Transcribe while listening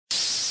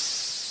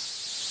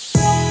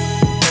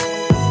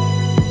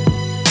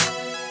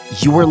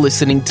You are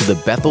listening to the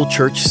Bethel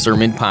Church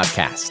Sermon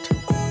Podcast,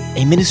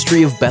 a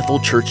ministry of Bethel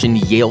Church in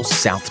Yale,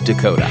 South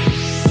Dakota.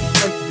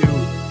 I'd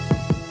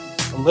like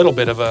to do a little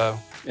bit of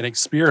an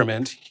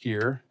experiment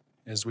here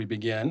as we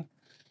begin.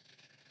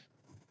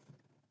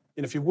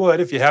 And if you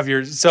have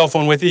your cell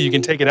phone with you, you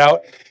can take it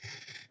out.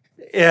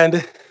 And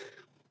I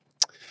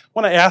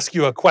want to ask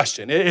you a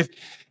question.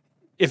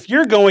 If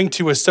you're going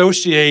to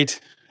associate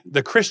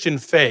the Christian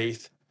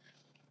faith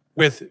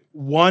with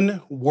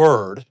one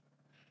word,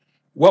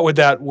 what would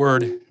that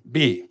word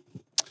be?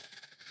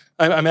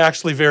 I'm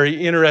actually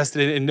very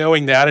interested in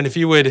knowing that. And if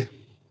you would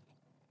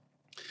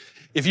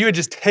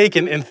just take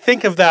and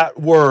think of that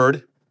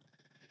word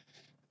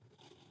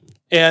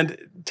and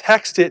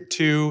text it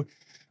to,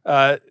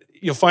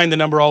 you'll find the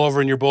number all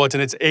over in your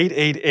bulletin. It's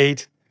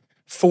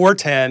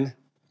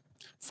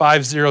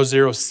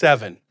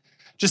 888-410-5007.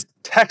 Just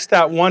text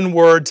that one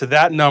word to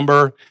that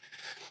number.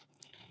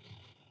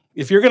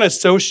 If you're going to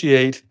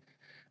associate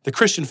the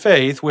Christian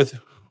faith with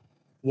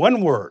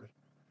one word,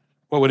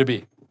 what would it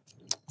be?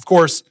 Of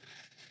course,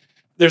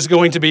 there's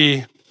going to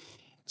be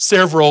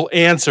several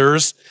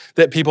answers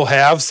that people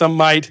have. Some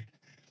might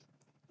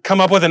come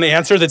up with an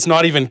answer that's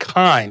not even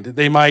kind.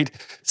 They might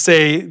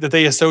say that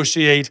they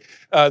associate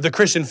the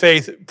Christian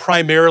faith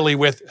primarily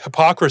with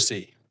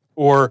hypocrisy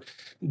or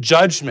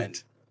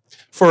judgment.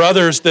 For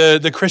others,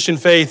 the Christian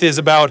faith is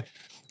about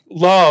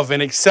love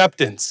and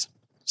acceptance.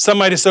 Some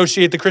might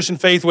associate the Christian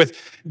faith with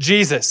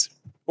Jesus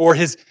or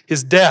his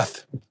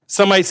death.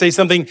 Some might say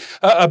something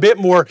a bit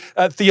more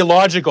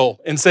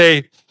theological and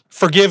say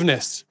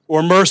forgiveness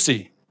or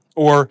mercy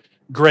or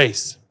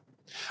grace.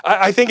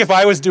 I think if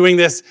I was doing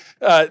this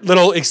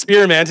little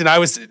experiment and I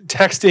was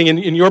texting,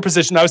 in your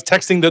position, I was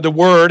texting the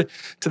word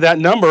to that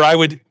number, I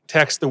would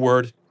text the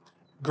word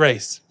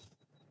grace.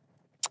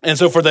 And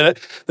so for the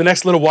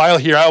next little while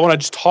here, I want to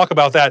just talk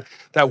about that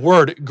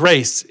word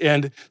grace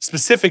and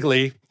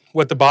specifically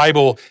what the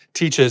Bible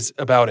teaches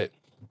about it.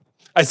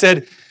 I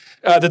said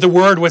that the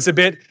word was a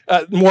bit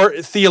more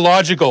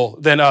theological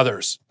than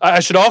others. I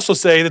should also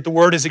say that the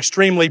word is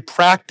extremely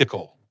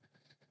practical.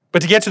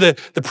 But to get to the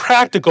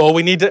practical,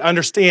 we need to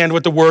understand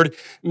what the word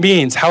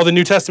means, how the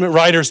New Testament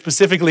writers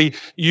specifically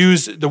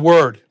use the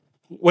word,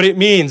 what it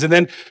means. And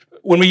then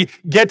when we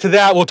get to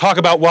that, we'll talk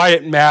about why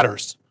it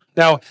matters.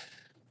 Now,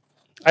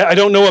 I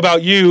don't know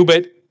about you,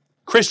 but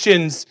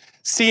Christians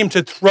seem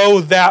to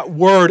throw that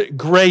word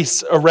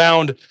grace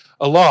around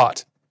a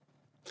lot.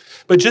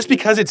 But just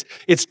because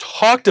it's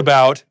talked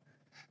about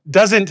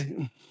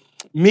doesn't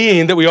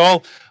mean that we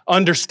all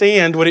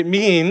understand what it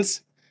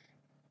means,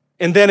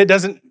 and then it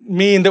doesn't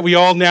mean that we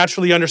all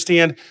naturally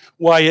understand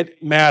why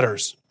it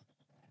matters.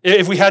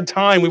 If we had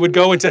time, we would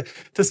go into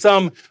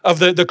some of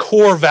the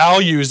core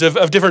values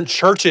of different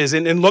churches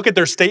and look at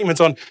their statements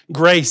on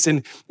grace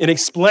and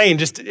explain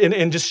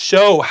and just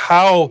show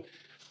how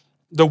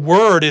the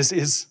word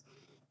is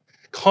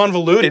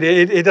convoluted.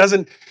 It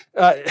doesn't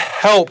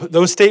help.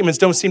 Those statements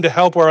don't seem to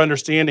help our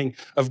understanding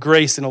of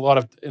grace in a lot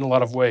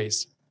of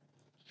ways.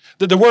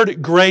 The word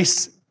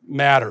grace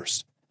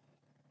matters.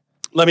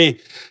 Let me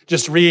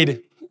just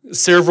read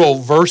several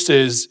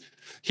verses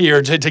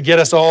here to get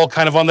us all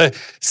kind of on the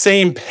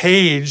same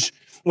page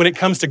when it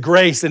comes to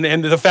grace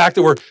and the fact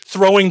that we're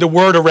throwing the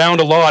word around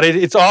a lot.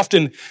 It's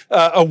often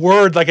a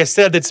word, like I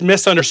said, that's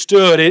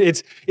misunderstood.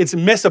 It's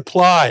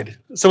misapplied.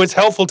 So it's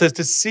helpful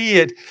to see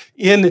it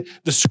in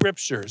the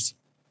scriptures.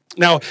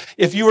 Now,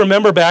 if you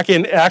remember back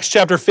in Acts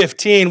chapter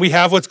 15, we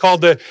have what's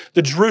called the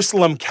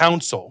Jerusalem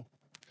Council.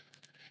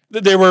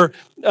 There were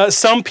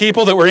some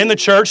people that were in the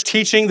church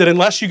teaching that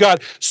unless you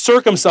got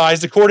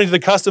circumcised according to the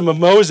custom of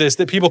Moses,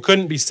 that people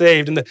couldn't be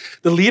saved. And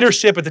the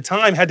leadership at the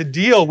time had to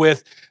deal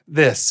with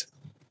this.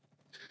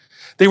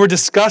 They were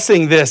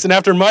discussing this. And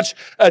after much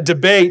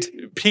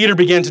debate, Peter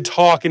began to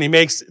talk, and he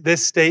makes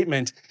this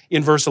statement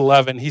in verse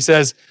 11. He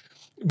says,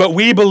 "But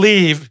we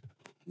believe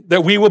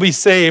that we will be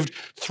saved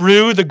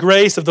through the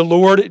grace of the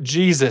Lord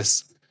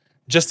Jesus,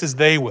 just as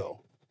they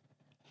will."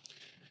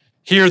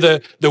 Here,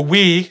 the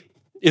we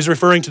is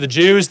referring to the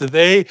Jews, the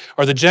they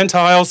are the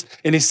Gentiles,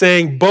 and he's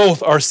saying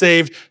both are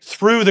saved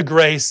through the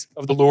grace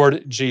of the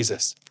Lord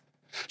Jesus.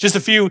 Just a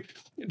few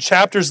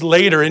chapters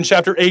later, in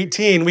chapter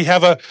 18, we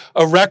have a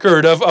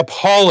record of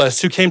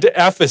Apollos who came to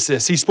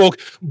Ephesus. He spoke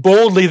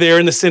boldly there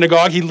in the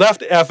synagogue. He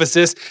left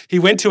Ephesus. He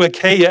went to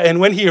Achaia,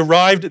 and when he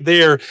arrived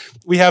there,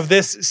 we have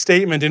this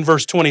statement in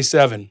verse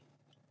 27.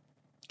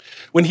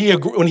 When he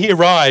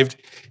arrived,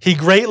 he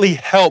greatly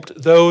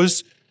helped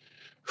those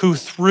who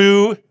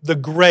through the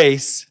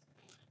grace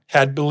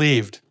had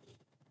believed.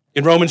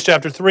 In Romans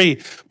chapter 3,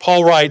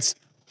 Paul writes,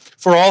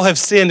 "For all have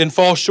sinned and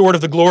fall short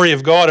of the glory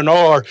of God, and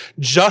all are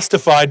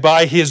justified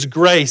by his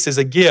grace as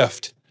a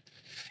gift."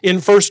 In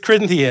 1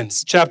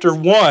 Corinthians chapter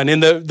 1,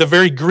 in the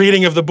very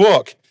greeting of the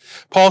book,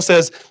 Paul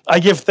says, "I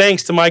give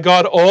thanks to my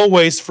God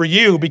always for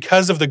you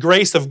because of the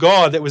grace of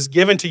God that was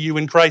given to you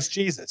in Christ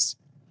Jesus."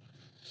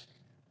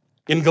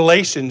 In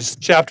Galatians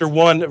chapter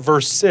 1,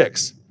 verse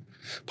 6,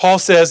 Paul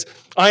says,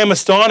 I am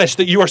astonished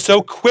that you are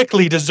so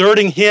quickly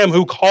deserting him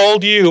who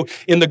called you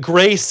in the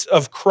grace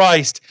of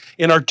Christ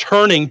and are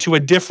turning to a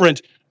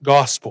different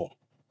gospel.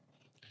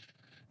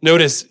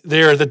 Notice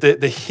there that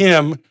the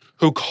him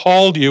who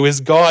called you is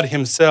God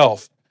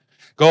himself.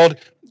 God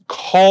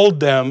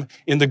called them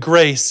in the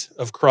grace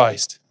of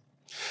Christ.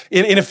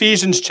 In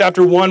Ephesians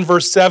chapter 1,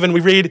 verse 7, we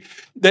read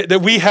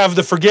that we have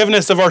the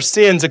forgiveness of our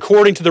sins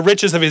according to the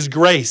riches of his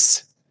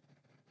grace.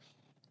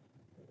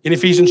 In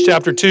Ephesians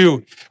chapter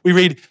 2, we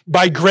read,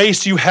 by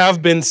grace you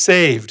have been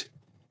saved.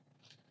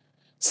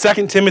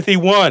 2 Timothy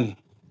 1,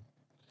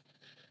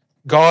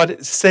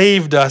 God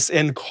saved us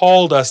and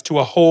called us to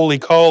a holy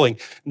calling,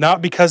 not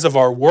because of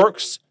our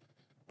works,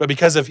 but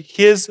because of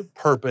his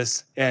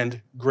purpose and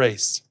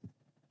grace.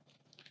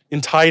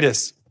 In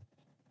Titus,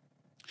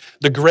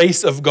 the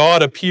grace of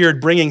God appeared,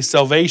 bringing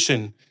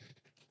salvation.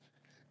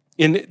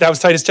 That was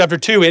Titus chapter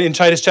 2. In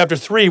Titus chapter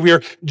 3, we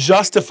are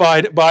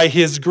justified by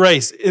his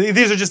grace.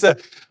 These are just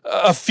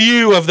a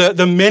few of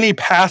the many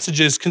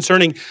passages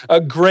concerning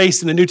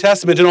grace in the New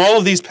Testament. In all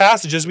of these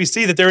passages, we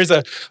see that there is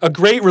a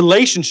great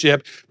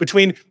relationship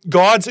between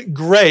God's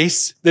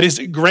grace that is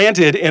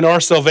granted and our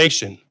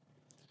salvation.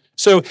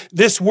 So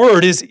this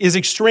word is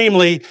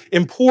extremely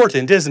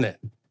important, isn't it?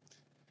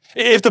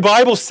 If the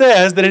Bible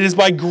says that it is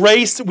by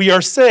grace we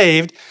are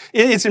saved,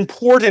 it's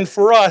important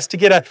for us to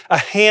get a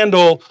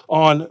handle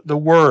on the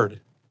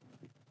word.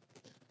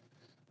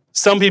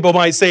 Some people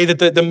might say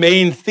that the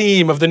main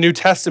theme of the New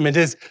Testament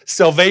is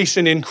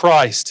salvation in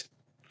Christ.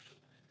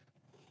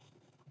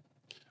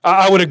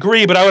 I would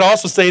agree, but I would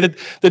also say that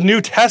the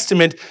New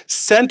Testament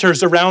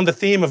centers around the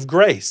theme of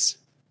grace.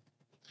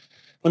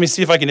 Let me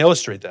see if I can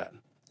illustrate that.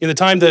 In the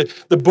time the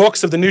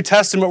books of the New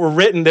Testament were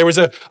written, there was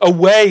a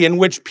way in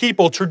which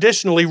people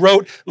traditionally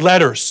wrote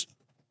letters.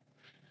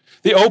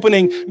 The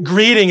opening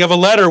greeting of a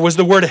letter was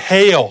the word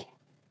hail.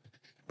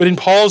 But in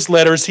Paul's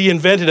letters, he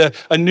invented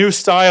a new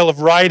style of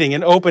writing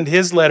and opened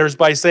his letters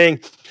by saying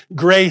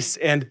grace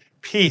and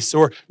peace,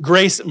 or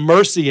grace,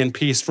 mercy, and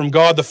peace from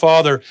God the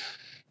Father,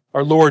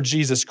 our Lord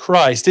Jesus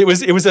Christ. It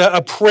was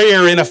a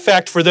prayer in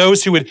effect for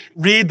those who would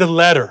read the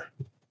letter.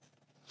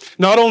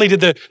 Not only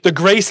did the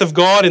grace of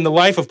God in the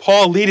life of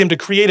Paul lead him to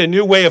create a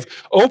new way of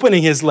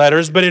opening his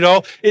letters, but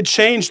it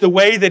changed the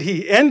way that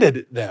he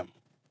ended them.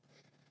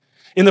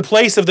 In the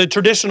place of the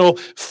traditional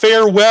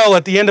farewell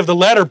at the end of the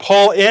letter,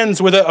 Paul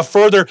ends with a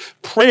further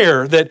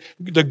prayer that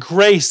the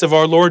grace of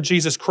our Lord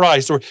Jesus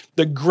Christ, or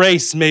the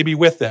grace, may be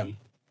with them.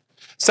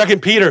 2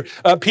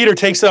 Peter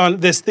takes on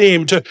this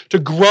theme to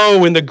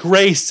grow in the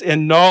grace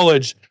and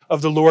knowledge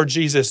of the Lord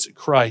Jesus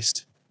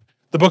Christ.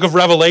 The book of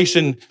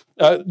Revelation,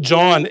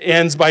 John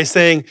ends by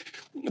saying,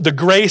 the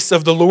grace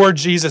of the Lord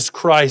Jesus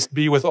Christ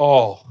be with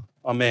all.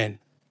 Amen.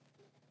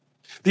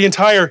 The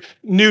entire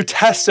New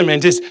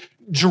Testament is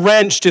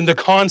drenched in the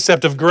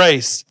concept of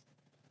grace.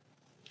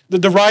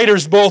 The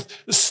writers both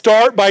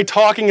start by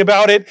talking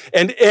about it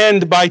and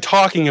end by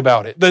talking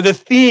about it. The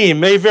theme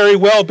may very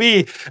well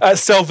be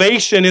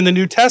salvation in the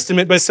New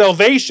Testament, but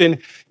salvation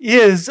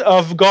is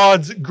of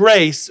God's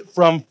grace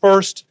from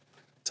first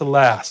to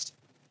last,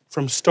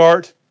 from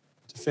start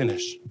to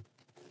finish.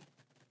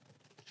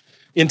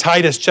 In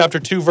Titus chapter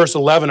 2, verse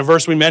 11, a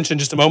verse we mentioned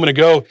just a moment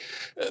ago,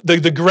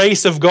 the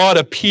grace of God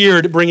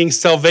appeared, bringing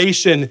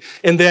salvation.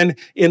 And then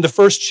in the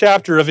first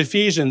chapter of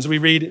Ephesians, we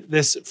read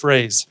this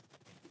phrase,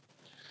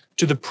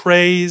 to the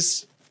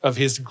praise of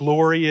his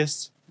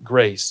glorious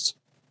grace.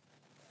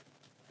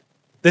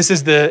 This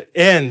is the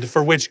end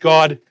for which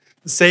God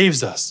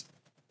saves us,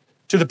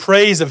 to the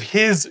praise of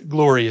his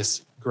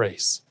glorious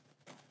grace.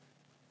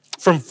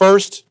 From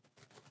first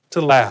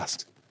to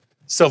last,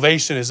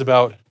 salvation is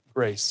about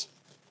grace.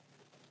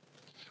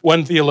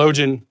 One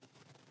theologian,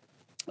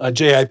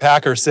 J.I.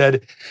 Packer,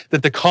 said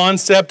that the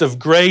concept of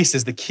grace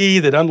is the key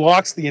that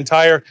unlocks the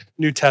entire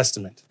New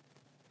Testament.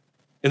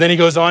 And then he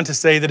goes on to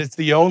say that it's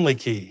the only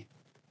key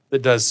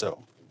that does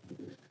so.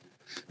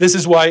 This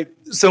is why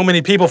so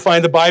many people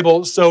find the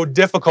Bible so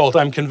difficult,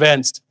 I'm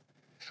convinced.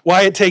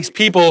 Why it takes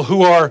people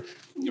who are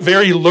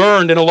very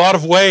learned in a lot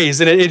of ways,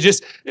 and it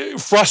just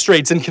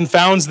frustrates and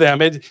confounds them.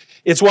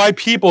 It's why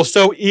people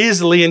so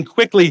easily and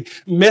quickly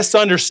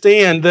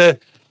misunderstand the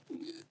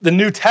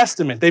New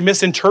Testament. They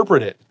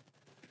misinterpret it.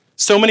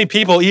 So many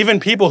people, even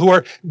people who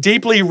are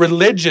deeply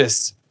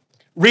religious,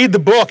 read the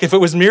book if it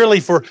was merely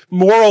for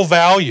moral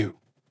value.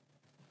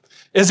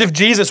 As if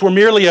Jesus were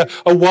merely a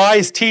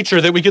wise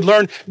teacher that we could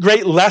learn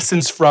great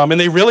lessons from,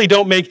 and they really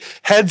don't make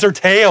heads or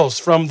tails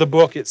from the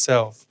book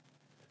itself.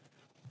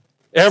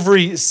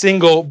 Every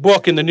single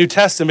book in the New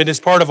Testament is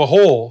part of a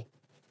whole.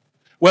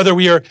 Whether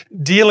we are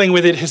dealing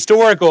with it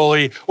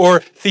historically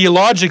or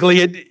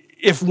theologically,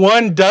 if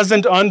one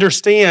doesn't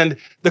understand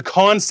the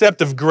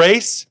concept of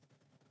grace,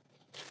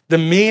 the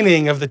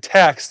meaning of the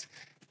text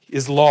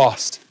is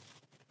lost.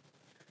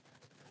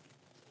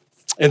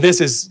 And this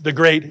is the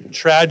great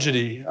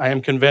tragedy I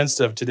am convinced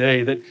of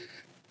today, that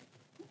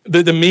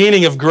the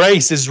meaning of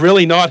grace is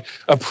really not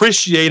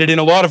appreciated in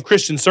a lot of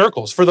Christian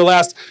circles. For the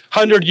last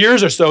 100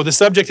 years or so, the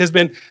subject has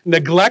been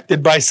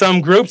neglected by some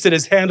groups. It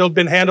has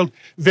been handled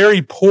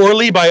very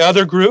poorly by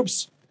other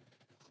groups.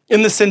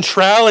 And the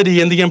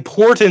centrality and the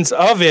importance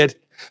of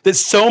it that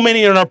so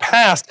many in our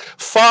past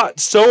fought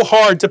so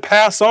hard to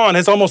pass on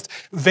has almost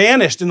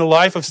vanished in the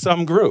life of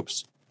some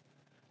groups.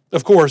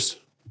 Of course,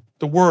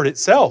 the word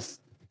itself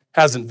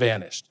hasn't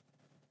vanished.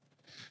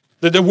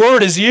 The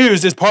word is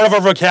used as part of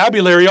our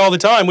vocabulary all the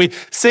time. We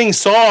sing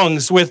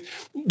songs with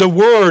the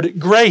word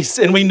grace,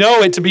 and we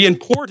know it to be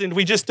important.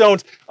 We just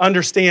don't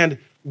understand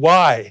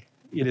why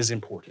it is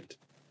important.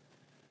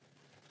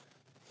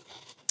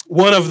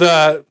 One of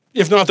the,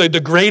 if not the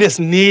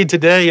greatest need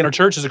today in our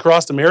churches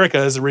across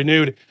America is a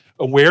renewed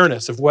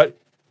awareness of what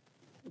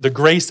the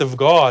grace of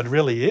God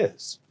really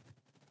is.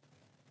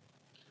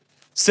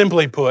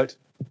 Simply put,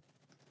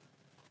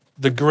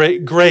 the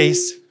great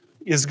grace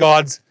is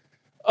God's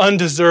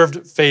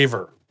undeserved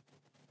favor,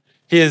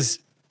 his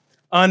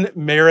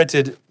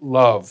unmerited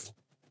love.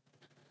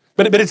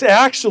 But it's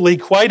actually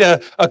quite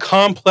a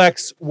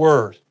complex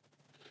word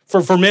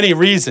for many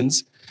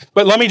reasons.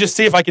 But let me just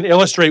see if I can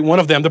illustrate one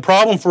of them. The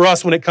problem for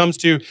us when it comes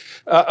to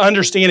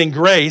understanding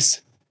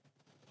grace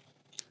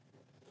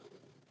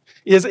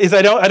is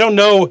I don't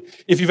know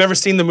if you've ever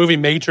seen the movie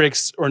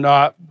Matrix or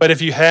not, but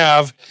if you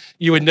have,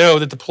 you would know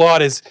that the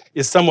plot is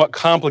somewhat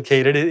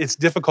complicated. It's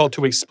difficult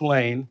to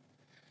explain.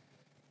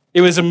 It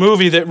was a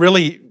movie that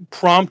really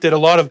prompted a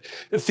lot of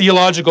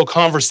theological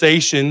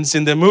conversations.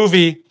 In the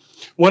movie,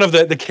 one of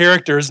the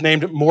characters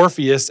named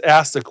Morpheus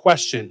asked a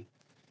question.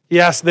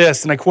 He asked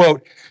this, and I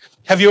quote,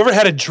 "Have you ever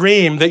had a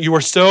dream that you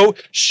were so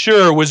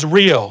sure was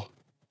real?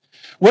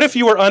 What if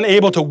you were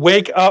unable to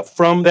wake up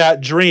from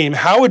that dream?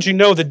 How would you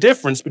know the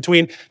difference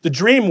between the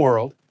dream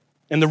world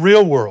and the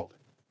real world?"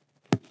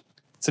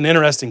 It's an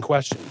interesting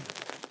question.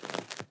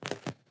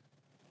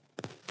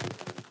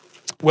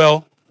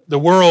 Well, the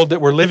world that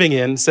we're living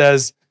in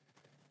says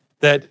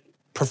that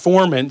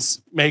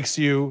performance makes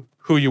you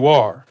who you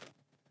are.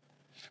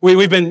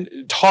 We've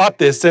been taught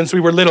this since we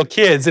were little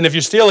kids, and if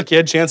you're still a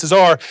kid, chances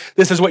are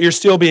this is what you're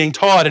still being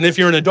taught. And if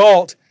you're an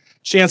adult,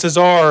 chances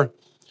are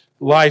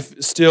life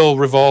still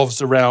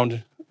revolves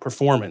around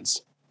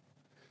performance.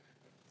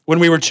 When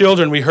we were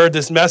children, we heard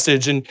this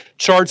message and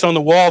charts on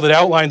the wall that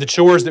outlined the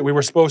chores that we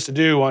were supposed to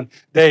do on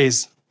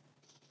days.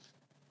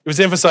 It was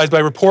emphasized by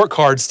report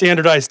cards,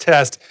 standardized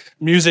tests,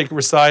 music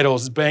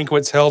recitals,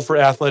 banquets held for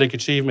athletic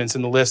achievements,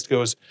 and the list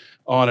goes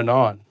on and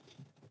on.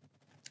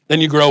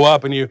 Then you grow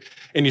up and you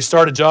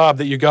start a job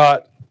that you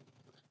got,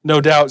 no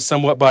doubt,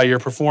 somewhat by your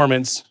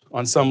performance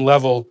on some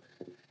level,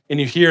 and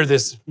you hear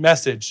this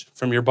message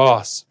from your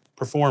boss: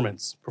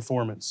 performance,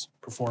 performance,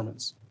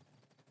 performance.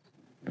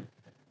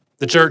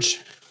 The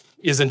church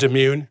isn't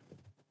immune.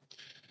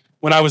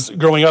 When I was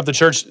growing up, the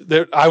church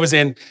that I was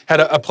in had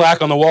a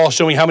plaque on the wall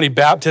showing how many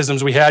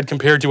baptisms we had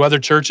compared to other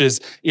churches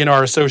in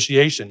our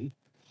association.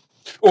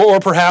 Or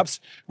perhaps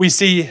we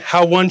see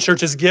how one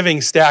church's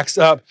giving stacks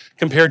up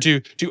compared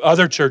to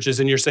other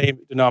churches in your same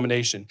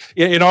denomination.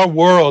 In our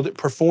world,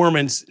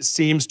 performance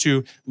seems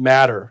to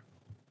matter.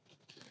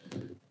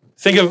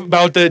 Think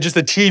about just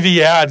the TV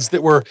ads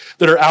that are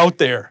out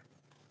there,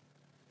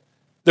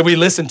 that we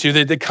listen to,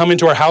 that come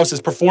into our houses.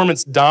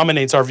 Performance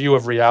dominates our view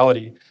of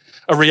reality.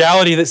 A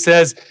reality that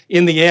says,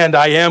 in the end,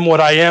 I am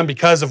what I am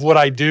because of what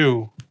I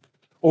do.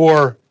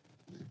 Or,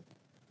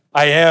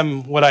 I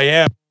am what I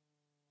am.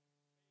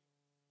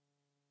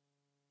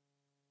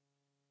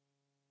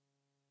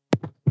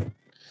 I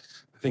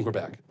think we're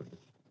back.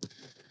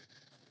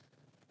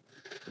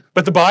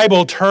 But the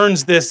Bible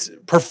turns this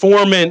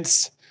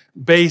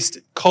performance-based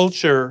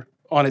culture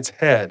on its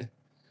head.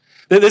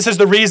 This is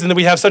the reason that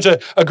we have such a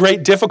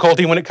great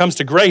difficulty when it comes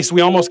to grace.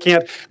 We almost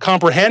can't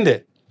comprehend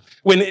it.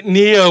 When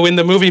Neo in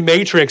the movie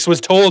Matrix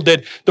was told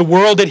that the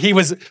world that he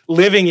was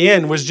living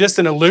in was just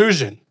an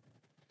illusion,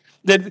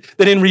 that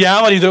in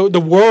reality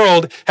the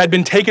world had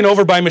been taken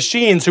over by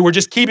machines who were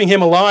just keeping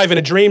him alive in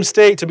a dream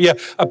state to be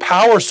a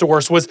power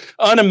source, was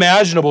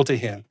unimaginable to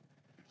him.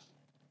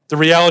 The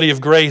reality of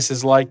grace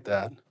is like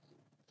that.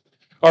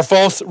 Our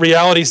false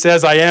reality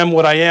says, I am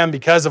what I am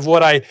because of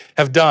what I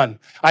have done.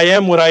 I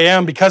am what I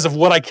am because of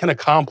what I can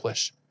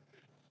accomplish.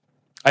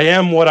 I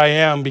am what I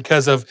am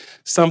because of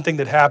something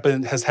that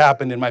has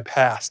happened in my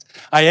past.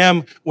 I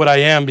am what I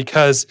am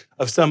because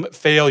of some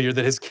failure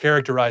that has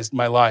characterized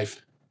my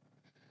life.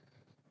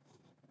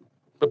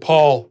 But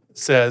Paul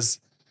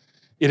says,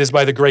 it is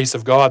by the grace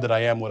of God that I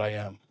am what I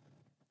am.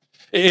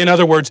 In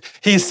other words,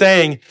 he's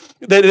saying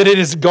that it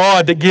is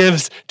God that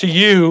gives to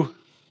you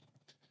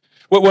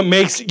what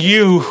makes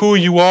you who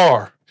you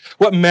are.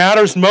 What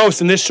matters most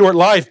in this short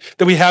life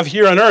that we have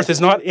here on earth is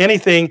not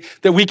anything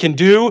that we can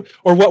do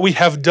or what we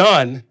have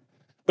done,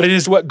 but it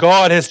is what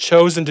God has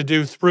chosen to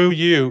do through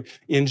you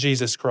in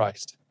Jesus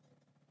Christ.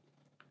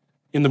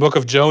 In the book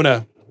of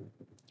Jonah,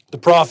 the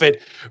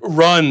prophet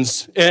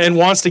runs and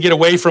wants to get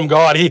away from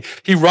God.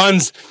 He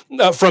runs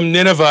from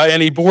Nineveh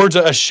and he boards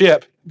a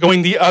ship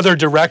going the other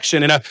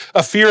direction, and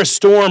a fierce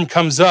storm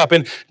comes up.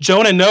 And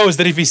Jonah knows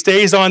that if he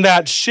stays on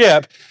that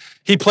ship,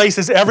 he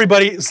places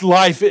everybody's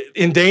life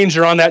in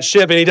danger on that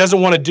ship, and he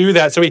doesn't want to do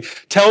that. So he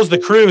tells the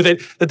crew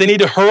that they need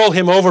to hurl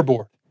him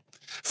overboard.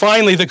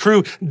 Finally, the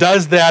crew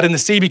does that, and the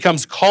sea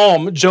becomes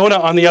calm. Jonah,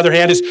 on the other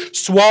hand, is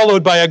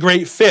swallowed by a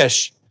great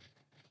fish.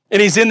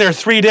 And he's in there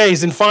 3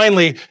 days. And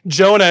finally,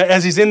 Jonah,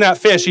 as he's in that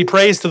fish, he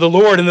prays to the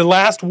Lord. And the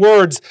last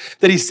words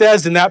that he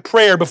says in that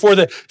prayer before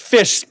the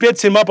fish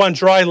spits him up on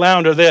dry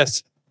land are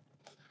this: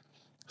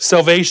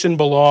 salvation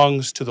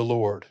belongs to the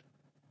Lord.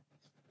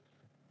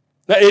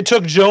 Now, it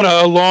took Jonah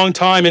a long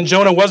time, and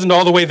Jonah wasn't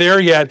all the way there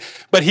yet,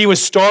 but he was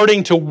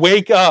starting to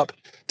wake up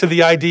to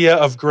the idea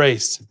of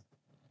grace.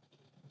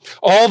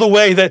 All the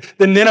way that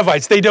the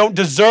Ninevites, they don't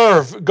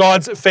deserve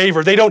God's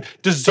favor. They don't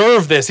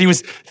deserve this. He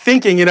was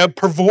thinking in a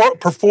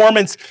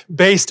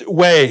performance-based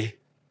way.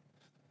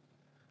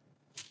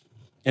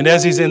 And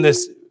as he's in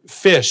this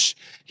fish,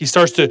 he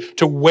starts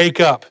to wake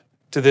up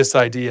to this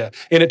idea.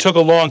 And it took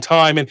a long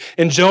time.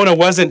 And Jonah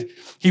wasn't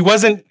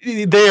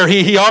there.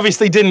 He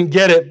obviously didn't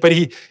get it, but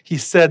he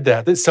said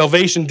that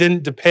salvation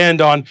didn't depend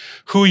on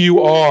who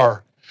you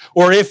are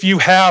or if you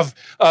have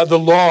the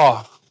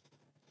law,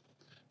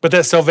 but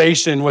that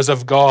salvation was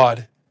of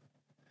God.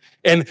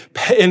 And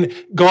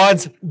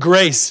God's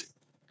grace,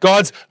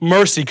 God's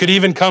mercy could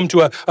even come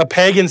to a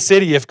pagan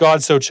city if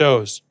God so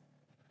chose.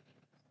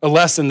 A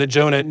lesson that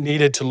Jonah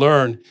needed to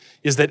learn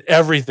is that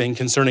everything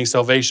concerning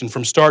salvation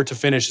from start to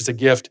finish is a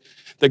gift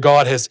that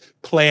God has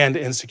planned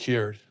and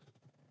secured.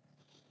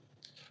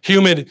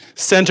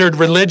 Human-centered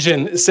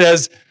religion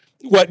says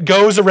what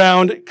goes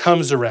around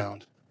comes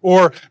around,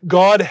 or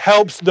God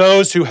helps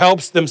those who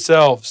helps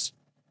themselves.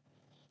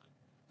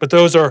 But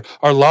those are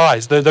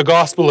lies. The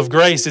gospel of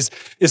grace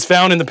is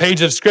found in the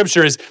pages of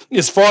Scripture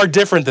is far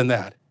different than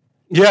that.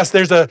 Yes,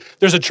 there's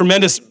a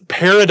tremendous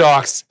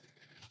paradox,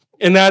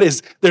 and that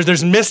is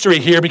there's mystery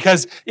here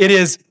because it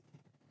is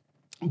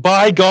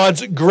by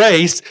God's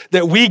grace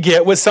that we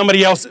get what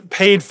somebody else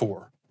paid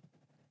for.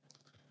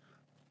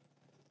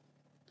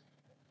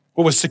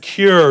 What was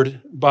secured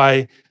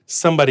by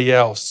somebody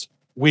else,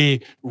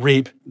 we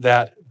reap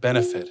that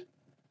benefit.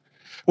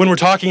 When we're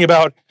talking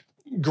about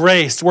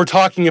grace, we're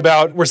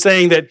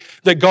saying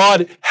that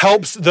God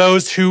helps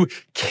those who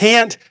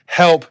can't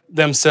help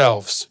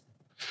themselves,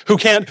 who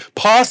can't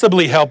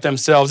possibly help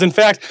themselves. In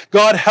fact,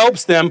 God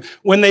helps them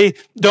when they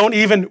don't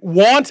even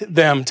want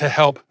Him to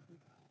help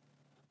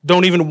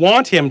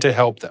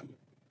them.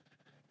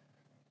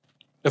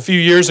 A few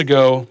years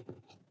ago,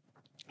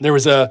 there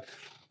was a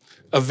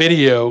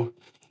video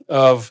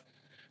of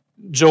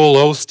Joel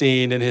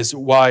Osteen and his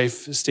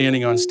wife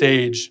standing on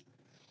stage,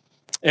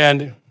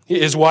 and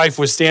his wife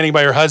was standing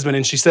by her husband,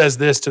 and she says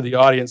this to the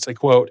audience, I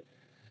quote,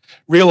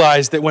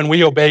 "Realize that when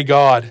we obey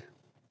God,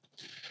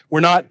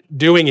 we're not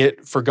doing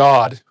it for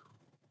God,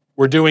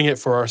 we're doing it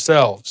for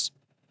ourselves.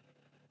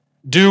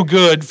 Do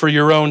good for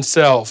your own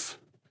self.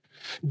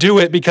 Do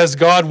it because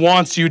God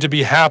wants you to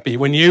be happy.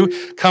 When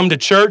you come to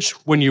church,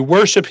 when you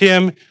worship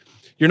Him,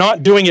 you're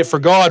not doing it for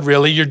God,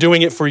 really. You're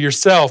doing it for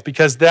yourself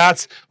because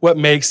that's what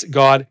makes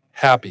God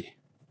happy."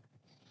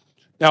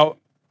 Now,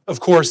 of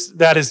course,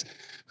 that is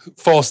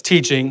false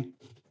teaching.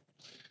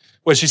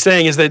 What she's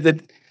saying is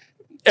that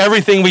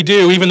everything we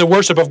do, even the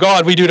worship of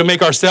God, we do to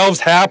make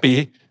ourselves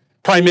happy,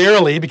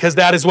 primarily because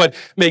that is what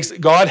makes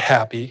God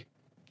happy.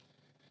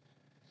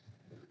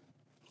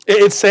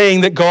 It's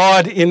saying that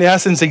God, in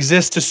essence,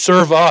 exists to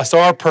serve us,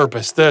 our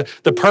purpose.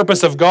 The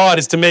purpose of God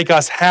is to make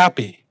us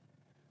happy.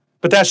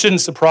 But that shouldn't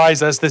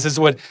surprise us. This is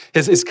what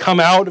has come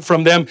out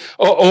from them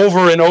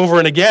over and over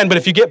and again. But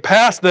if you get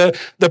past the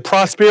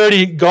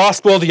prosperity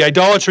gospel, the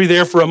idolatry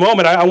there for a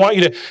moment, I want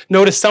you to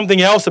notice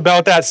something else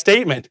about that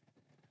statement.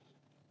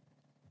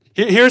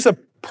 Here's a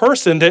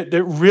person that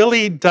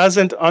really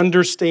doesn't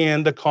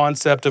understand the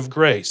concept of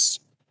grace.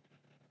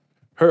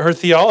 Her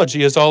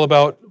theology is all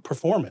about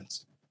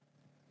performance.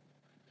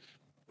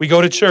 We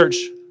go to church,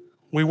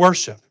 we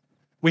worship,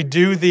 we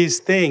do these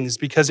things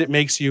because it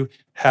makes you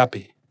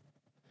happy.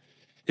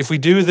 If we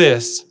do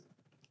this,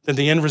 then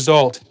the end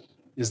result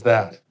is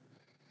that.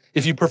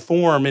 If you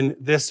perform in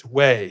this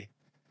way,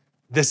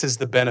 this is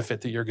the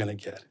benefit that you're going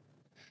to get.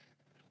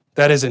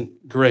 That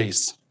isn't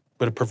grace,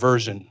 but a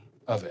perversion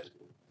of it.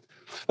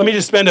 Let me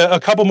just spend a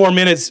couple more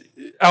minutes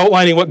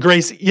outlining what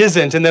grace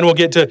isn't, and then we'll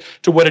get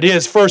to what it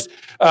is. First,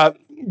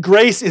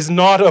 grace is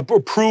not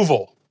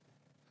approval.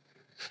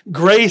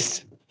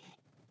 Grace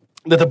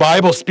that the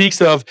Bible speaks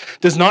of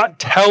does not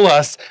tell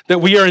us that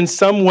we are in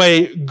some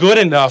way good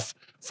enough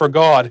for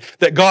God,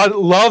 that God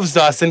loves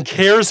us and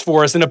cares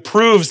for us and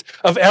approves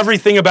of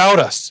everything about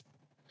us.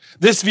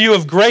 This view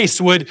of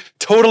grace would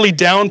totally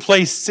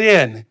downplay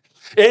sin.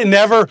 It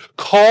never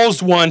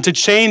calls one to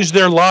change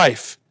their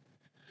life.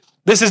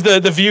 This is the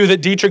view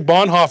that Dietrich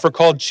Bonhoeffer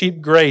called cheap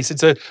grace.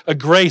 It's a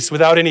grace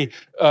without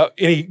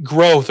any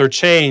growth or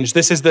change.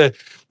 This is the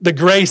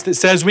grace that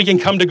says we can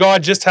come to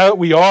God just how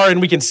we are and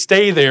we can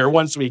stay there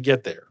once we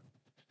get there.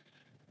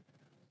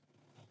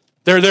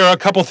 There are a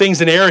couple things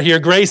in error here.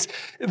 Grace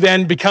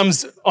then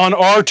becomes on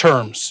our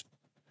terms.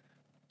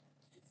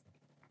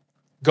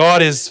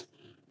 God is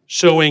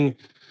showing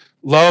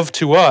love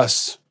to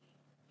us,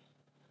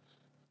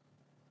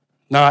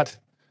 not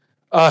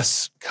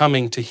us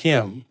coming to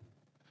him.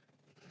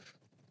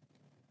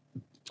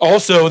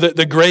 Also,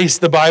 the grace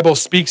the Bible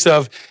speaks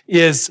of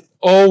is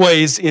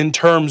always in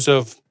terms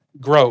of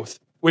growth.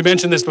 We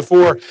mentioned this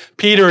before.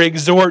 Peter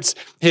exhorts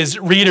his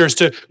readers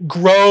to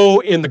grow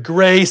in the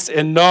grace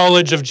and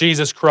knowledge of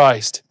Jesus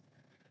Christ.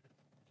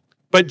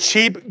 But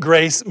cheap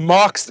grace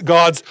mocks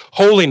God's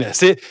holiness.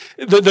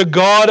 The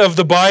God of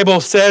the Bible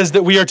says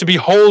that we are to be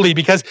holy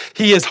because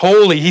he is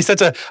holy. He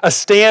sets a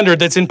standard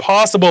that's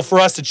impossible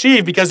for us to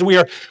achieve because we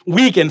are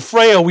weak and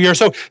frail. We are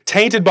so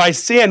tainted by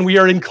sin. We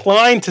are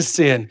inclined to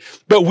sin.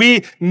 But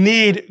we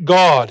need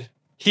God.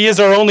 He is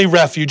our only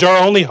refuge,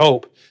 our only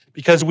hope,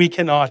 because we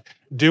cannot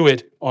do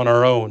it on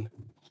our own.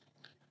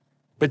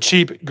 But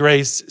cheap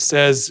grace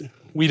says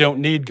we don't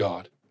need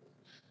God,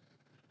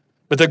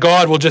 but that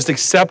God will just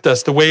accept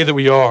us the way that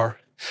we are.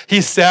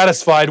 He's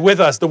satisfied with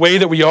us the way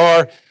that we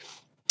are,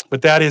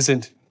 but that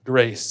isn't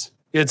grace.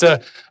 It's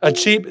a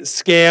cheap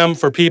scam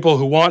for people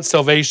who want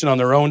salvation on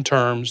their own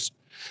terms.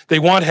 They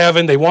want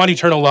heaven, they want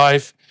eternal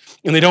life,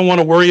 and they don't want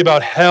to worry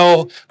about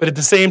hell, but at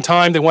the same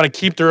time, they want to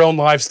keep their own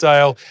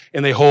lifestyle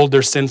and they hold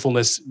their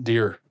sinfulness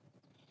dear.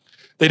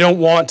 They don't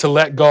want to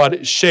let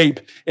God shape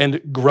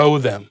and grow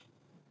them.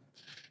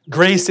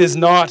 Grace is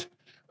not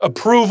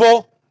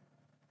approval,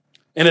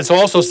 and it's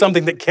also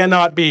something that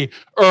cannot be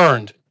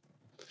earned.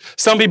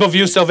 Some people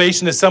view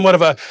salvation as somewhat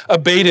of a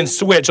bait and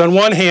switch. On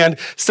one hand,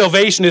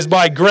 salvation is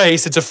by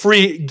grace. It's a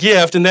free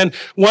gift. And then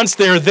once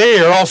they're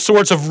there, all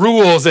sorts of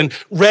rules and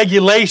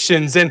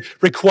regulations and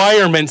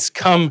requirements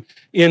come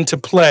into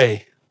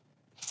play.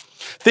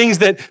 Things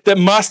that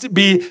must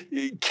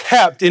be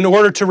kept in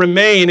order to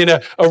remain in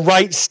a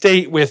right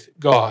state with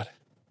God.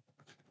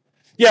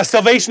 Yes,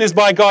 salvation is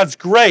by God's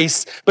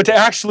grace, but to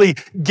actually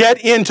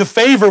get into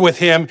favor with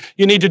him,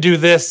 you need to do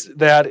this,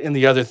 that, and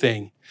the other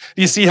thing.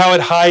 Do you see how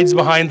it hides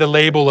behind the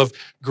label of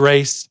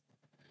grace?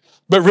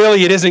 But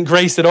really, it isn't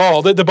grace at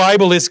all. The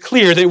Bible is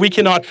clear that we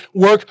cannot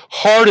work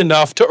hard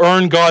enough to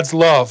earn God's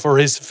love or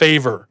his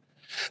favor.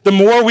 The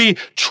more we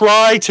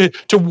try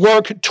to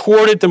work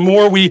toward it, the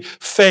more we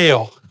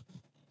fail.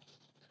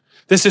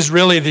 This is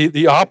really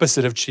the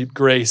opposite of cheap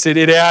grace.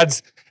 It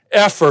adds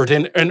effort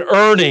and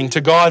earning to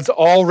God's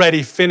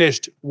already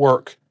finished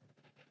work.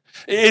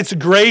 It's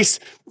grace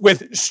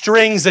with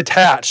strings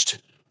attached.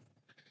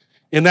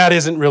 And that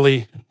isn't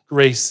really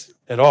grace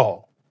at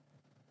all.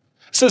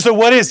 So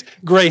what is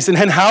grace, and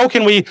how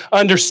can we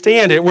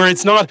understand it where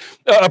it's not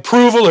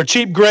approval or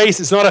cheap grace,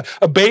 it's not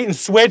a bait and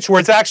switch, where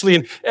it's actually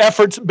an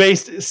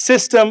efforts-based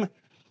system?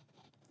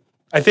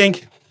 I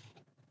think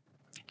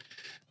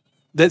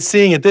that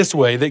seeing it this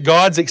way, that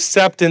God's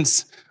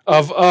acceptance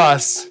of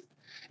us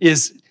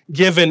is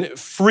given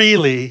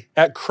freely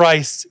at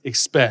Christ's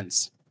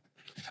expense.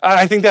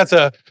 I think that's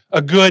a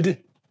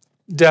good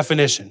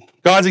definition.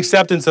 God's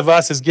acceptance of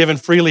us is given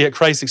freely at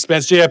Christ's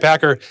expense. J.I.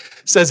 Packer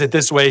says it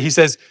this way. He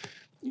says,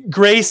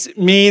 grace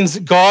means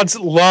God's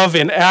love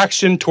in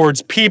action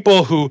towards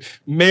people who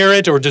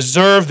merit or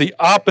deserve the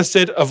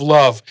opposite of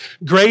love.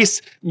 Grace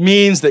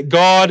means that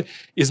God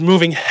is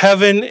moving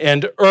heaven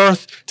and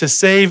earth to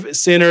save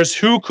sinners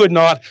who could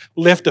not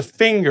lift a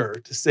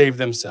finger to save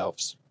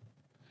themselves.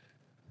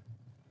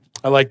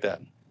 I like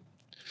that.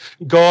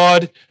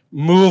 God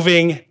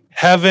moving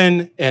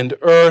heaven and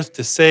earth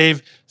to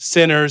save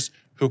sinners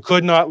who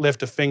could not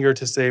lift a finger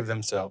to save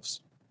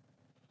themselves.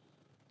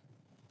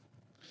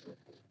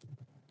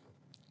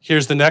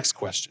 Here's the next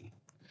question.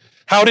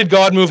 How did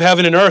God move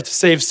heaven and earth to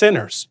save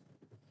sinners?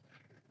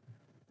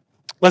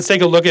 Let's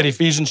take a look at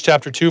Ephesians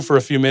chapter 2 for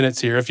a few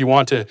minutes here. If you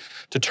want to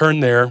turn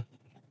there,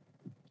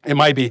 it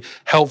might be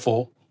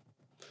helpful.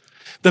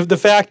 The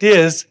fact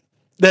is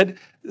that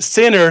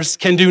sinners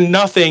can do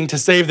nothing to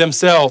save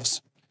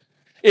themselves.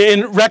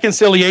 In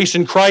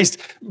reconciliation, Christ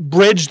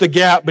bridged the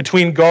gap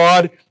between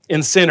God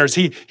and sinners.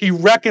 He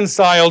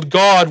reconciled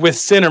God with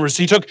sinners.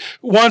 He took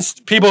once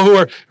people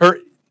who are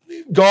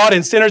God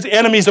and sinners,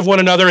 enemies of one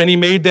another, and he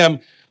made them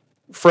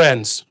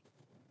friends.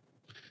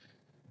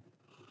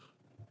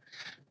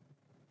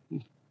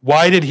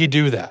 Why did he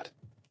do that?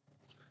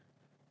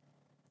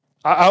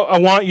 I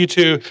want you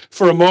to,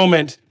 for a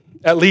moment,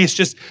 at least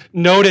just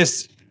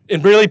notice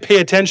and really pay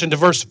attention to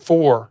verse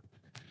 4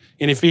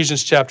 in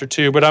Ephesians chapter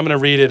 2, but I'm going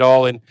to read it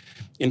all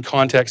in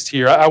context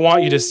here. I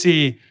want you to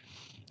see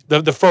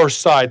the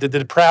first side, the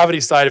depravity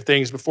side of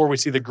things, before we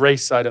see the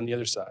grace side on the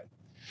other side.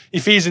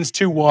 Ephesians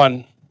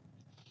 2:1,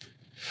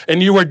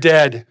 and you were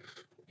dead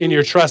in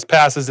your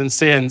trespasses and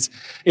sins,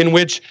 in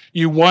which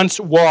you once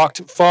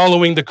walked,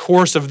 following the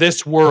course of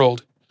this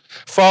world,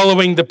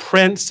 following the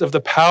prince of the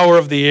power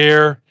of the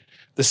air,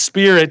 the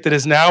spirit that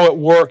is now at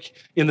work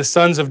in the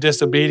sons of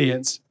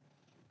disobedience,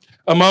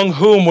 among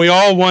whom we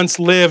all once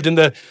lived in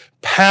the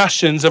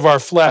passions of our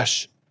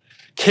flesh,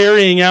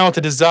 carrying out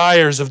the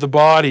desires of the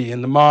body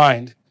and the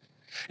mind.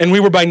 And we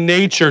were by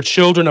nature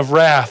children of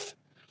wrath,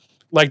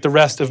 like the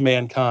rest of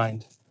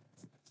mankind.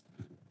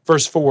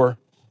 Verse 4,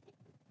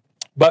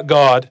 but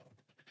God,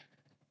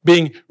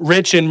 being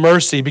rich in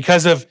mercy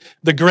because of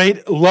the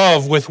great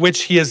love with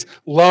which he has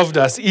loved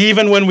us,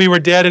 even when we were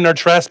dead in our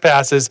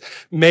trespasses,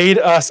 made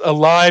us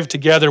alive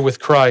together with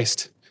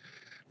Christ.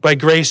 By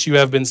grace you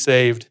have been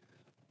saved,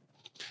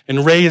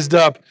 and raised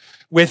up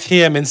with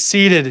him and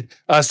seated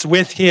us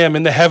with him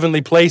in the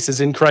heavenly places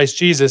in Christ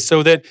Jesus,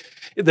 so that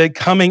the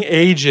coming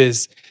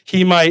ages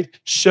he might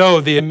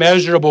show the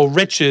immeasurable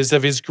riches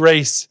of his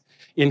grace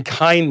in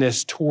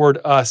kindness toward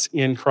us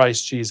in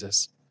Christ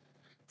Jesus.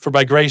 For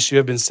by grace you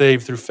have been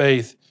saved through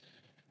faith.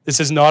 This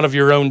is not of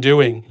your own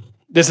doing.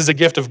 This is a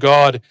gift of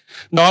God,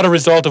 not a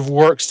result of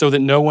works, so that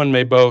no one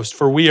may boast.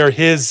 For we are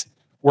his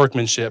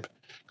workmanship,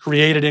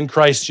 created in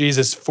Christ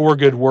Jesus for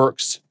good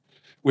works,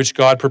 which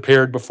God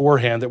prepared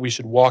beforehand that we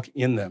should walk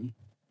in them.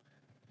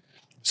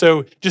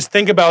 So just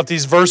think about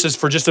these verses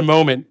for just a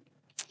moment.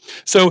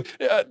 So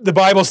the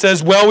Bible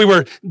says, well, we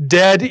were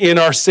dead in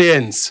our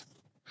sins,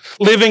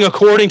 living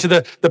according to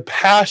the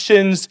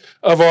passions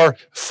of our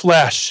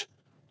flesh.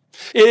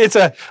 It's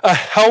a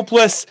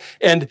helpless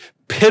and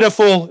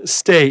pitiful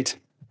state.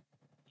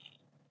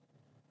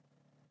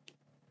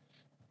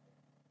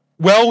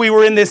 Well, we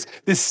were in this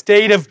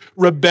state of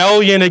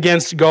rebellion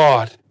against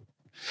God.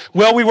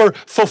 Well, we were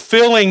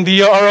fulfilling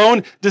our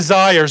own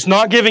desires,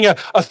 not giving a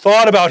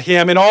thought about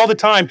him, and all the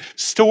time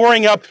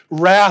storing up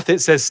wrath.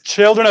 It says,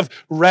 children of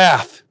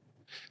wrath.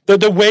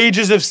 The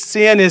wages of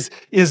sin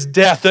is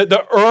death.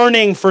 The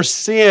earning for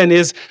sin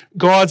is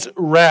God's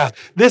wrath.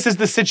 This is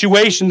the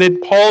situation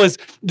that Paul is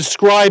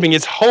describing.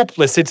 It's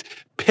hopeless. It's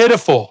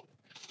pitiful.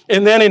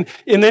 And then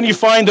you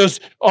find those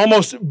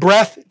almost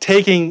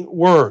breathtaking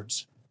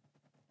words.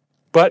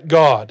 But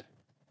God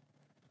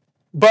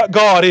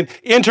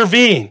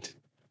intervened.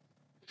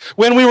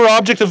 When we were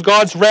object of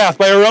God's wrath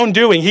by our own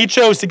doing, he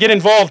chose to get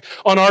involved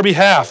on our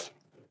behalf.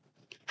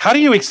 How do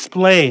you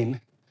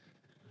explain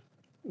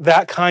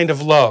that kind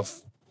of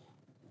love?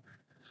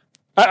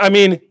 I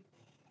mean,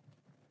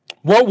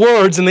 what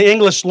words in the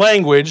English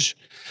language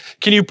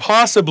can you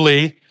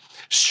possibly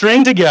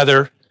string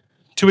together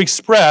to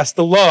express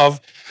the love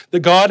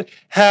that God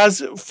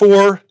has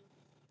for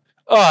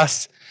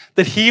us,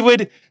 that he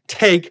would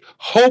take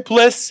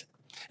hopeless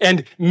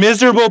and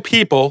miserable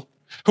people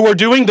who are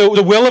doing the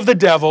will of the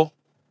devil,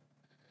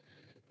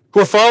 who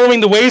are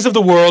following the ways of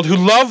the world, who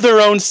love their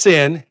own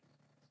sin,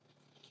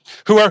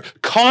 who are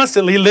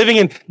constantly living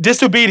in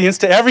disobedience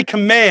to every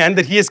command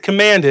that he has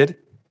commanded?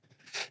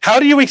 How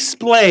do you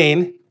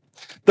explain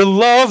the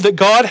love that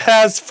God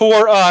has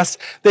for us,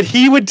 that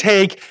he would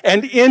take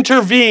and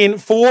intervene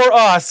for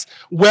us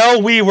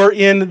while we were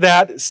in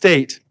that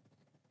state?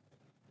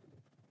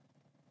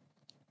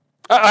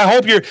 I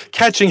hope you're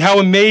catching how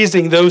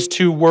amazing those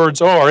two words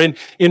are.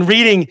 In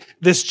reading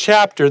this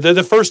chapter,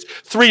 the first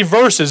 3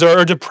 verses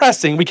are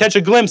depressing. We catch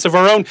a glimpse of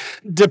our own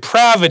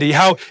depravity,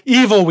 how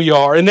evil we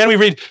are. And then we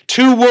read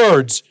 2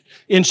 words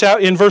in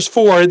verse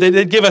 4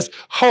 that give us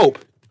hope.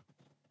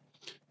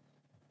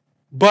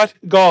 But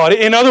God.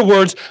 In other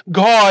words,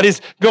 God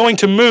is going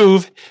to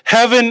move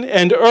heaven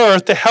and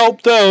earth to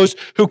help those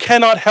who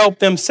cannot help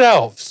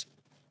themselves.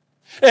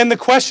 And the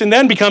question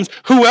then becomes,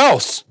 who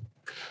else?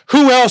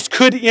 Who else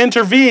could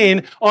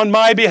intervene on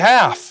my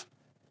behalf?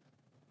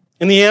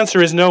 And the answer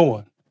is no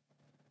one.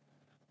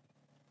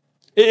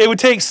 It would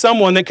take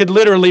someone that could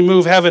literally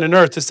move heaven and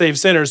earth to save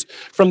sinners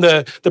from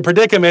the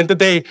predicament that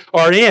they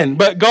are in,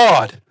 but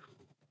God.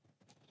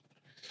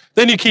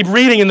 Then you keep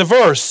reading in the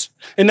verse,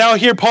 and now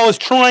here Paul is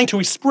trying to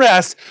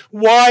express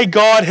why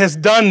God has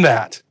done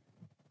that.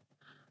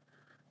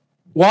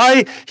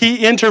 Why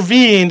he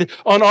intervened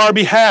on our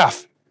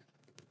behalf.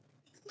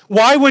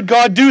 Why would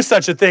God do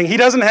such a thing? He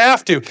doesn't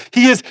have to.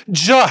 He is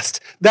just.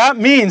 That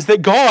means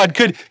that God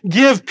could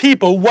give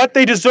people what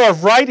they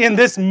deserve right in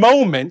this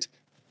moment.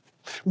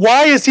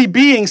 Why is he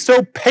being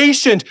so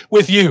patient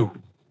with you?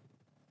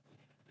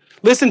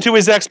 Listen to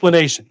his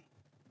explanation.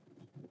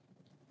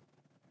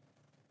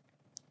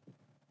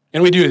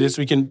 And we do this.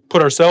 We can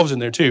put ourselves in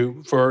there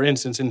too, for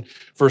instance, in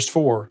verse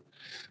 4.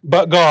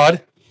 But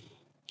God,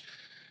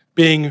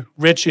 being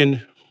rich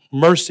in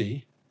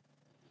mercy,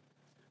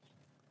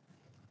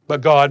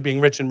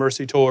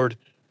 toward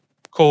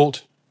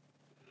Colt,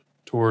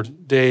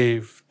 toward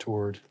Dave,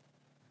 toward...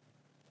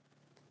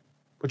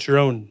 Put your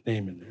own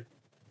name in there.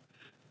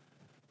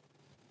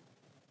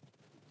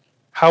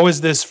 How is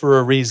this for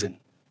a reason,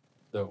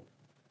 though?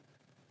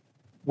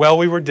 While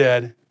we were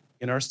dead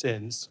in our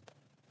sins,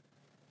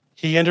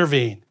 he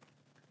intervened.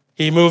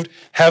 He moved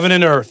heaven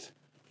and earth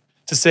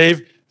to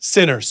save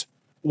sinners.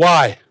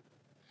 Why?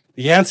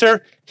 The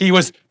answer, he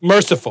was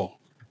merciful.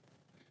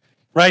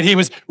 Right? He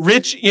was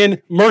rich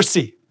in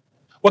mercy.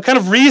 What kind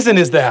of reason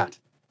is that?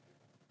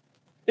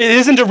 It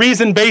isn't a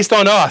reason based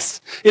on us.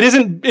 It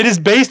is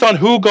based on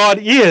who God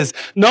is.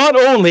 Not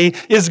only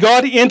is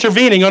God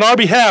intervening on our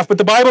behalf, but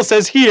the Bible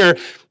says here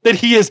that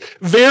he is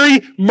very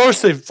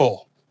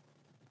merciful.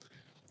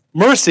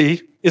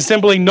 Mercy is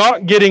simply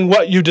not getting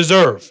what you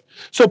deserve.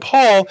 So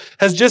Paul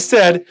has just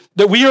said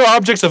that we are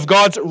objects of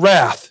God's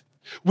wrath.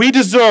 We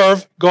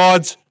deserve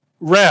God's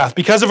wrath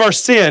because of our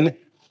sin.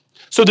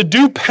 So the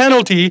due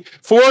penalty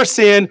for our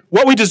sin,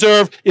 what we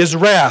deserve, is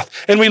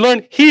wrath. And we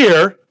learn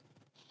here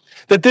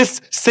that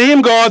this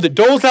same God that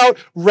doles out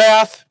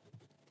wrath,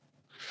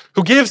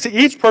 who gives to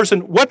each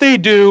person what they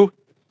do,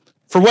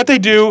 for what they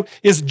do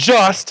is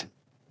just.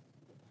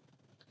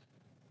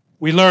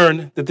 We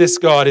learn that this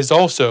God is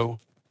also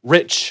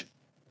rich.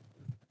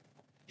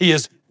 He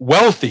is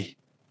wealthy.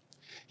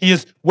 He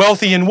is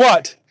wealthy in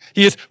what?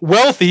 He is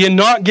wealthy in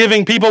not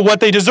giving people what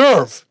they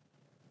deserve.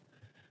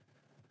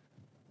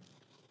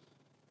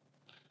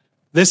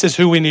 This is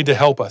who we need to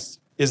help us,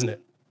 isn't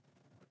it?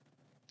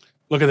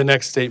 Look at the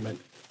next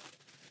statement.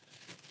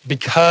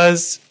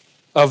 Because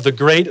of the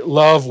great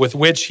love with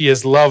which he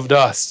has loved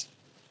us.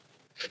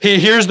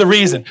 Here's the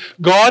reason.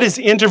 God is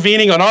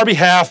intervening on our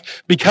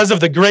behalf because of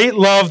the great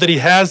love that he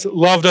has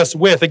loved us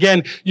with.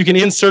 Again, you can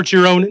insert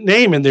your own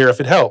name in there if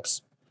it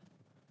helps.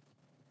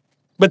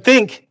 But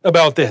think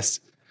about this.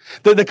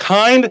 The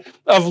kind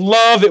of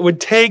love it would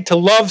take to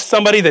love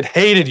somebody that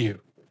hated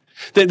you,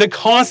 that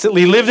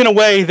constantly lived in a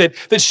way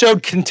that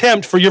showed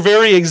contempt for your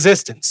very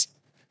existence.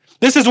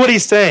 This is what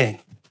he's saying.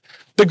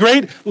 The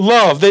great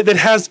love that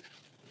has,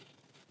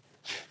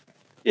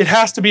 it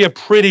has to be a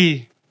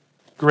pretty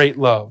great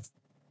love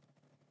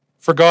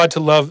for God to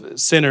love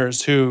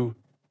sinners who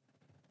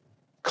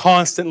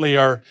constantly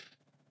are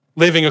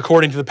living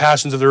according to the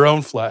passions of their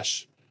own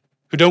flesh,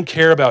 who don't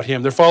care about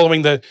him. They're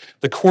following the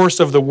course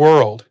of the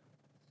world.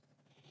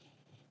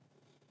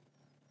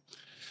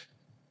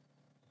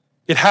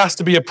 It has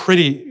to be a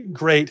pretty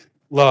great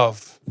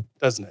love,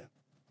 doesn't it?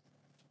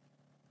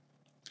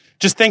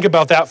 Just think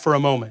about that for a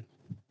moment.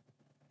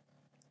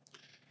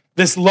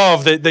 This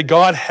love that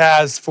God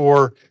has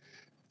for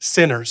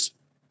sinners.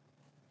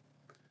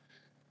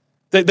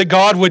 That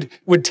God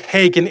would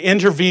take and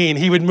intervene.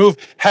 He would move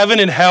heaven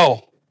and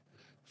hell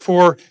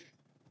for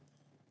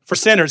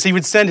sinners. He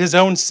would send his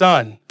own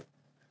son.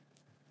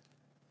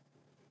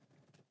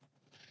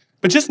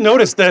 But just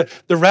notice the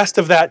rest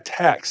of that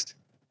text.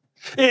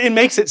 It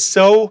makes it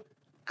so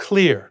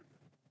clear.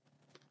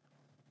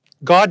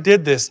 God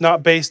did this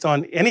not based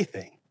on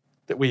anything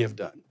that we have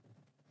done.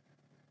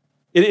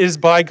 It is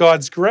by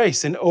God's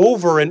grace, and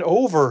over in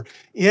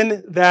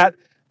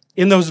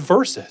those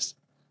verses.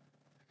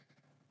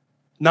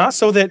 Not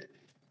so that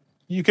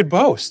you could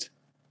boast.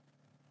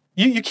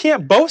 You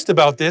can't boast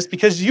about this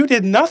because you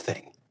did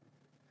nothing.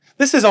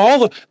 This is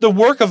all the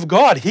work of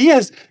God. He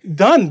has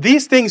done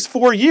these things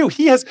for you.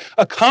 He has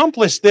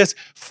accomplished this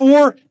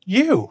for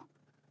you.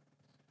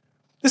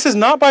 This is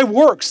not by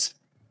works.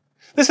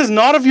 This is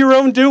not of your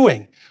own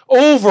doing.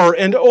 Over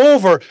and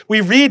over,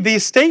 we read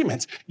these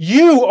statements.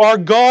 You are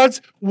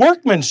God's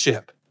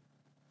workmanship,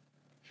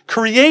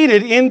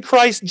 created in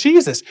Christ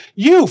Jesus.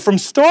 You, from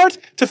start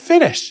to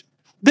finish.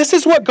 This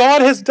is what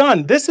God has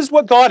done. This is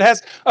what God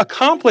has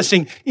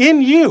accomplishing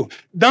in you,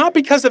 not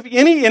because of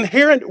any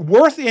inherent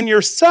worth in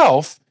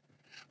yourself,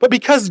 but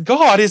because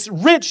God is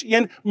rich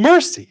in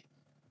mercy.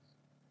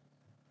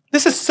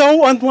 This is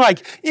so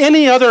unlike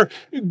any other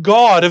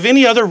God of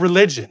any other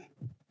religion.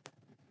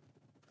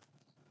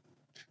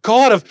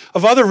 God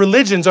of other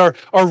religions are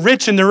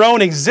rich in their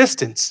own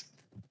existence.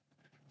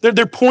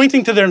 They're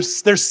pointing to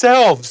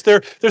themselves.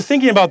 They're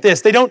thinking about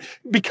this. They don't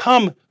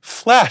become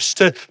flesh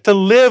to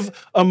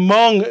live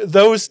among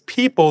those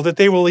people that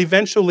he will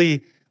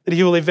eventually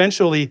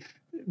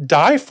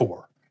die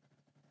for.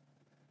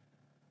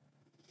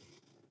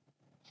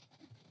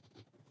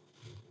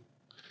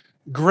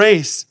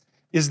 Grace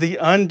is the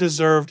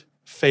undeserved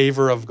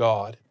favor of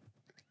God,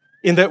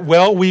 in that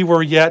while we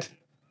were yet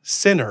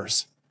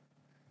sinners,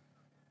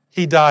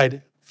 he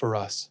died for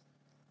us.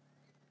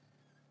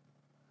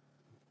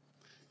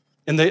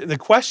 And the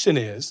question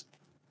is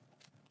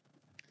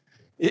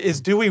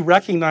do we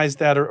recognize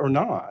that or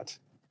not?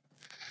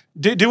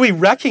 Do we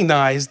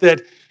recognize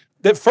that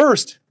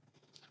first,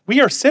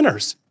 we are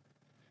sinners?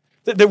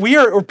 That we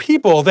are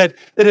people that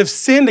have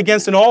sinned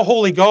against an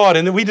all-holy God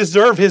and that we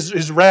deserve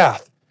his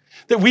wrath?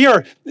 That we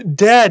are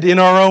dead in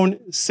our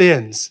own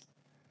sins?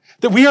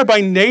 That we are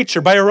by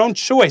nature, by our own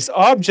choice,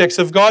 objects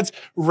of God's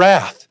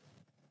wrath?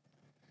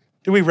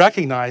 Do we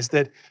recognize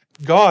that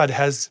God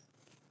has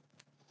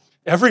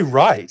every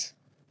right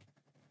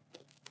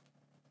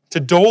to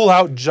dole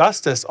out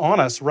justice on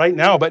us right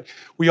now, but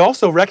we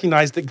also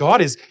recognize that God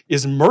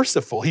is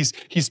merciful. He's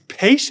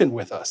patient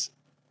with us.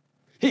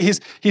 He's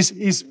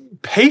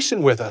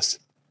patient with us,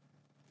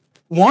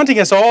 wanting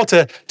us all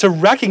to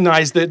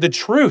recognize the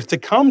truth, to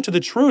come to the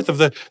truth of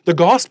the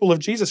gospel of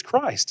Jesus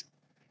Christ,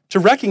 to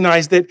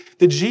recognize that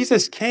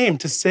Jesus came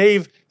to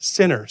save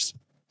sinners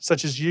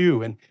such as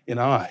you and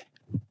I,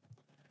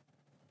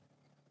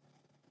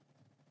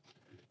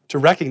 to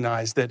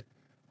recognize that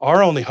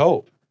our only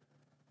hope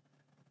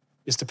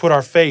is to put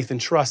our faith and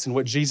trust in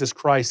what Jesus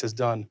Christ has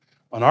done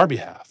on our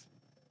behalf.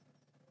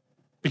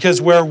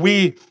 Because where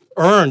we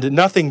earned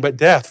nothing but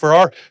death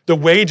for the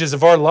wages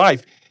of our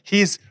life,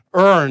 he's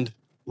earned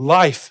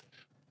life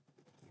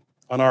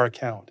on our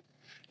account.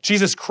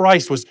 Jesus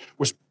Christ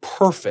was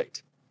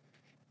perfect.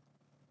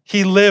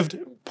 He lived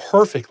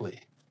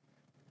perfectly.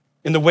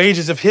 And the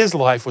wages of his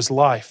life was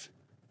life.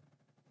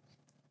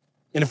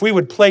 And if we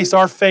would place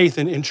our faith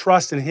and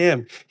trust in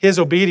him, his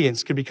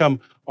obedience could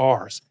become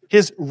ours.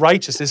 His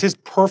righteousness, his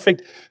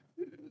perfect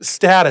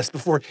status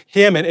before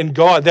him and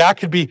God, that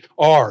could be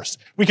ours.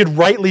 We could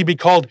rightly be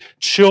called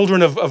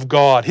children of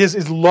God.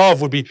 His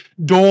love would be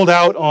doled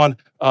out on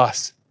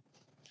us.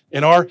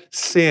 And our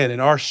sin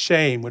and our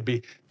shame would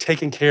be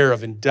taken care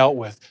of and dealt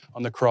with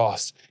on the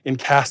cross and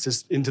cast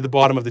us into the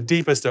bottom of the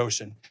deepest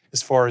ocean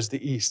as far as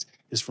the east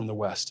is from the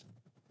west.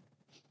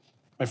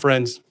 My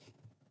friends,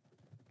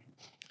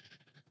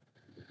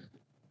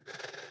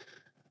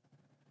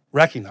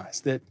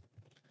 recognize that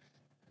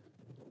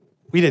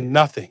we did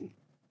nothing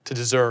to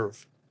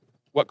deserve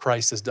what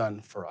Christ has done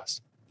for us.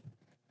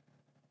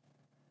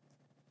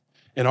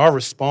 And our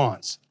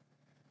response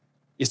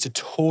is to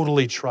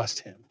totally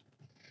trust him,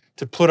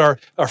 to put our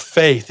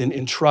faith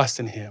and trust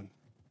in him.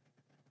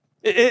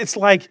 It's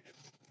like,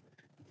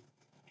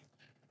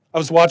 I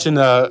was watching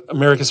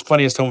America's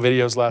Funniest Home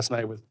Videos last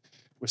night with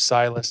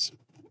Silas,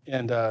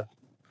 and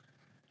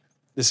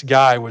this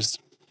guy was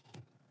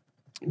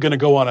going to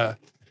go on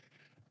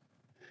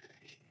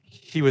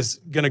he was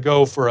going to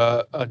go for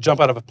a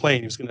jump out of a plane.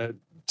 He was going to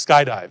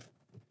skydive.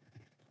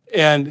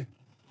 And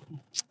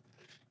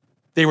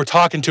they were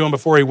talking to him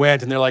before he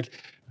went, and they're like,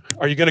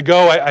 are you going to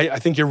go? I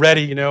think you're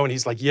ready, And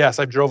he's like, yes,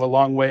 I've drove a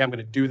long way. I'm going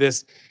to do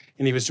this.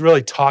 And he was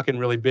really talking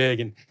really big.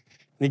 And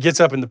he gets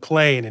up in the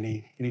plane, and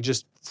he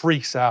just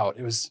freaks out.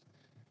 It was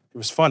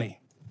funny.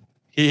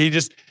 He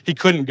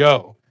couldn't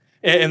go.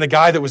 And the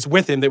guy that was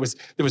with him, that was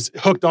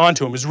hooked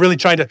onto him, was really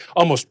trying to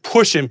almost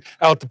push him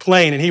out the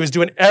plane. And he was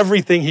doing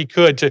everything he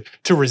could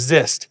to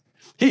resist.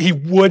 He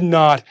would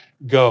not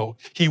go.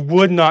 He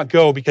would not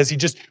go because he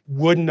just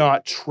would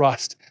not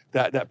trust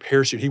that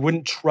parachute. He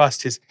wouldn't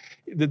trust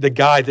the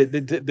guy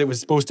that was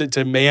supposed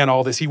to man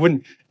all this. He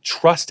wouldn't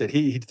trust it.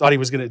 He thought he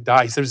was going to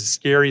die. He said it was the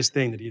scariest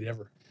thing that he'd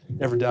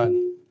ever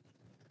done.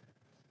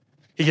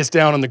 He gets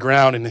down on the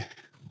ground, and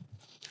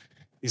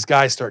these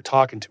guys start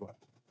talking to him.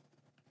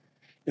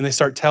 And they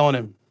start telling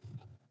him,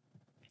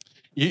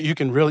 you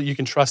can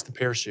trust the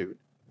parachute.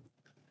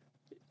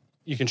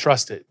 You can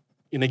trust it.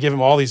 And they give him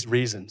all these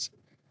reasons.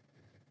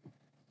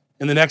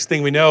 And the next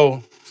thing we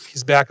know,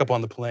 he's back up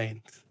on the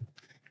plane.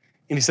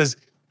 And he says,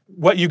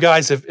 what you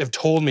guys have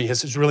told me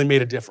has really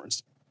made a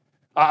difference.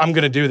 I'm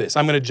going to do this.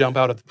 I'm going to jump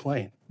out of the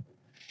plane.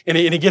 And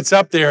he gets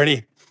up there,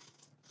 and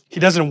he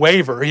doesn't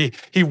waver.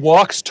 He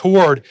walks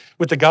toward,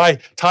 with the guy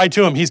tied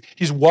to him,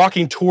 he's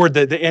walking toward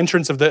the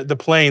entrance of the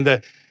plane,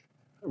 the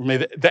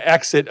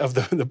exit of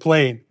the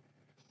plane.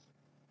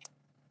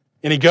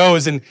 And he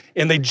goes, and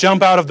they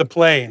jump out of the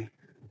plane.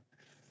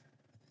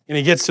 And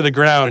he gets to the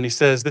ground, and he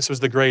says, this was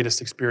the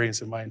greatest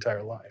experience of my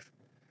entire life.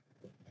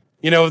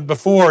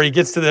 Before he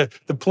gets to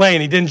the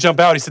plane, he didn't jump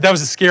out. He said, that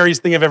was the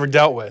scariest thing I've ever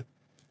dealt with.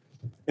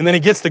 And then he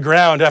gets to the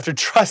ground after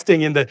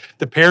trusting in the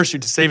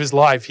parachute to save his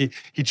life. He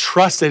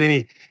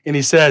trusted, and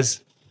he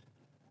says,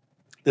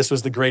 this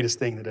was the greatest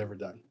thing that ever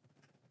done.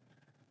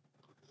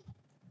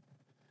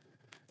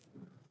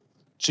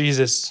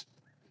 Jesus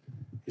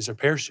is our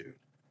parachute.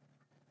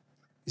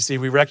 You see,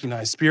 we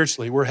recognize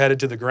spiritually we're headed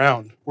to the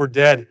ground. We're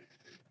dead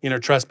in our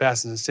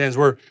trespasses and sins.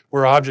 We're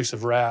objects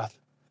of wrath.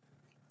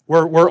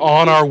 We're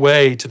on our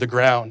way to the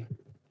ground.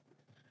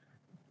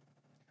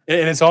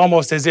 And it's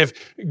almost as if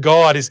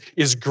God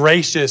is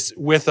gracious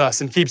with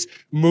us and keeps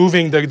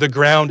moving the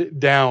ground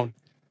down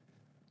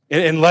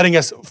and letting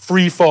us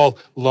free fall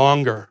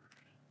longer.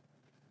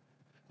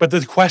 But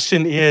the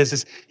question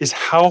is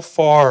how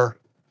far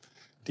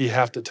do you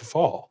have to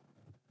fall?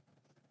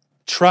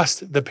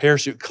 Trust the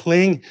parachute.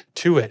 Cling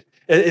to it.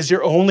 It is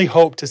your only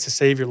hope to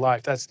save your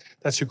life. That's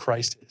who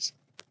Christ is.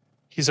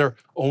 He's our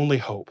only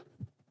hope.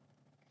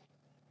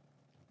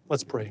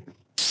 Let's pray.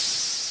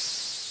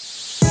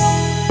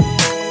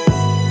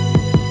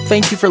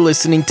 Thank you for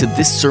listening to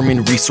this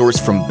sermon resource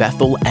from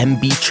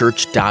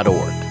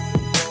BethelMBChurch.org.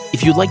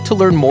 If you'd like to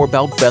learn more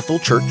about Bethel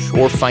Church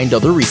or find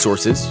other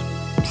resources,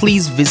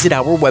 please visit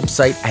our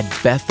website at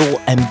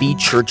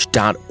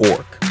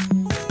BethelMBChurch.org.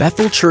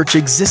 Bethel Church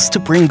exists to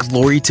bring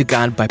glory to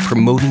God by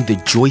promoting the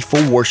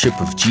joyful worship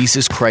of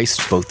Jesus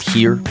Christ both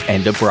here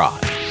and abroad.